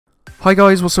Hi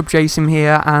guys, what's up, Jason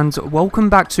here, and welcome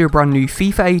back to a brand new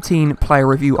FIFA 18 player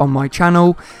review on my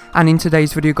channel. And in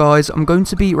today's video guys, I'm going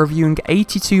to be reviewing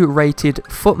 82 rated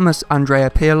FUTMAS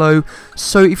Pirlo.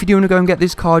 So if you do want to go and get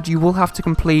this card, you will have to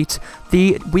complete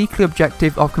the weekly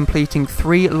objective of completing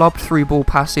 3 lobbed through ball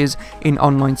passes in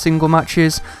online single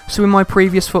matches. So in my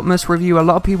previous FUTMAS review, a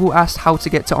lot of people asked how to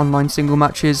get to online single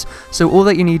matches. So all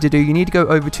that you need to do, you need to go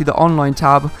over to the online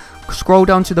tab, scroll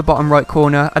down to the bottom right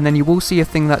corner, and then you will see a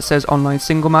thing that says online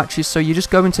single matches. So you just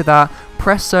go into that,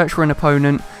 press search for an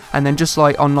opponent, and then just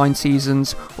like online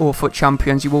seasons or FUT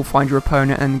champions, you will find your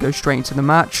opponent and go straight into the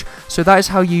match. So that is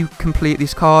how you complete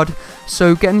this card.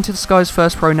 So getting to this guy's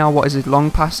first pro now, what is his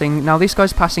long passing? Now this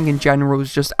guy's passing in general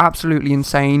is just absolutely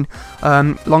insane.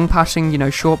 Long passing, you know,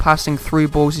 short passing, through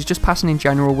balls, he's just passing in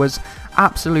general was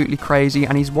absolutely crazy,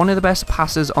 and he's one of the best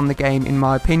passers on the game in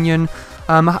my opinion.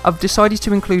 I've decided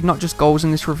to include not just goals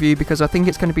in this review because I think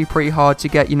it's going to be pretty hard to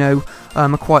get, you know,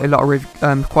 quite a lot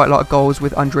of goals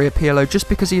with Pirlo, just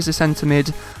because he's a centre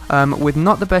mid with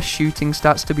not the best shooting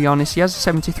stats, to be honest. He has a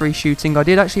 73 shooting. I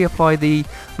did actually apply the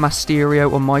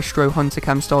Maestro Hunter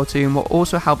Cam style to him, what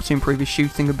also helped to improve his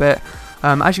shooting a bit.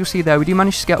 As you'll see there, we do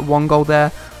manage to get 1 goal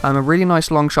there, a really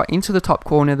nice long shot into the top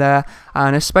corner there,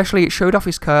 and especially it showed off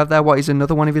his curve there, what is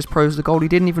another one of his pros. The goal, he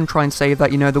didn't even try and save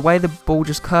that, you know, the way the ball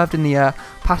just curved in the air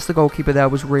past the goalkeeper there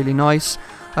was really nice.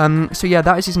 So yeah,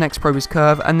 that is his next pro, his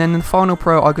curve. And then the final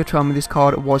pro I got to with this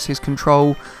card was his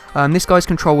control. This guy's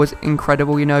control was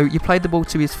incredible, you know, you played the ball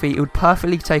to his feet, it would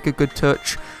perfectly take a good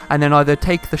touch and then either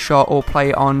take the shot or play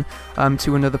it on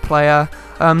to another player.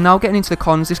 Now getting into the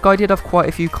cons, this guy did have quite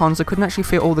a few cons. I couldn't actually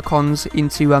fit all the cons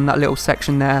into that little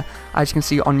section there, as you can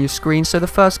see on your screen. So the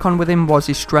first con with him was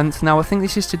his strength. Now I think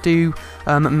this is to do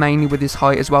mainly with his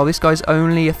height as well. This guy's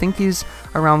only, I think he's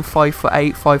around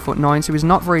 5'8", 5'9", so he's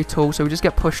not very tall, so we just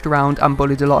get pushed around and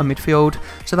bullied a lot in midfield.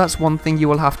 So that's one thing you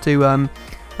will have to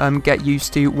get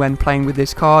used to when playing with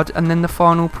this card. And then the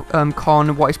final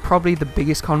con, what is probably the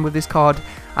biggest con with this card,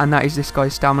 and that is this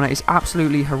guy's stamina is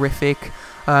absolutely horrific.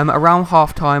 Around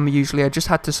half time usually I just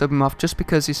had to sub him off just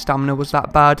because his stamina was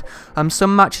that bad.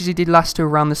 Some matches he did last to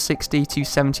around the 60 to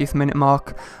 70th minute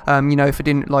mark, you know, if I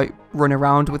didn't like run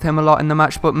around with him a lot in the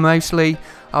match, but mostly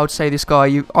I would say this guy,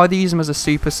 you either use him as a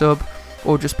super sub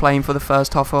or just playing for the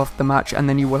first half of the match, and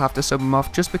then you will have to sub him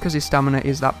off just because his stamina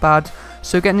is that bad.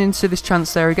 So getting into this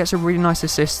chance there, he gets a really nice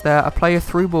assist there, a player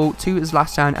through ball to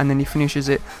Zlatan, and then he finishes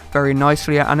it very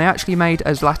nicely. And I actually made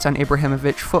a Zlatan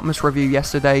Ibrahimovic FUTMAS review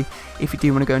yesterday. If you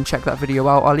do want to go and check that video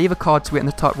out, I'll leave a card to it in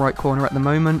the top right corner at the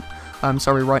moment,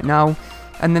 sorry, right now.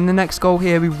 And then the next goal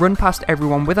here, we run past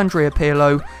everyone with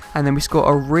Pirlo, and then we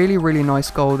score a really nice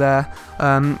goal there.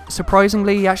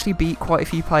 Surprisingly, he actually beat quite a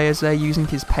few players there using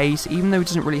his pace, even though he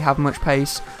doesn't really have much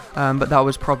pace, but that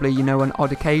was probably, you know, an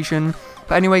odd occasion.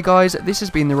 But anyway guys, this has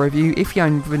been the review. If you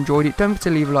have enjoyed it, don't forget to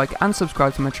leave a like and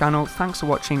subscribe to my channel. Thanks for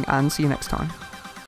watching, and see you next time.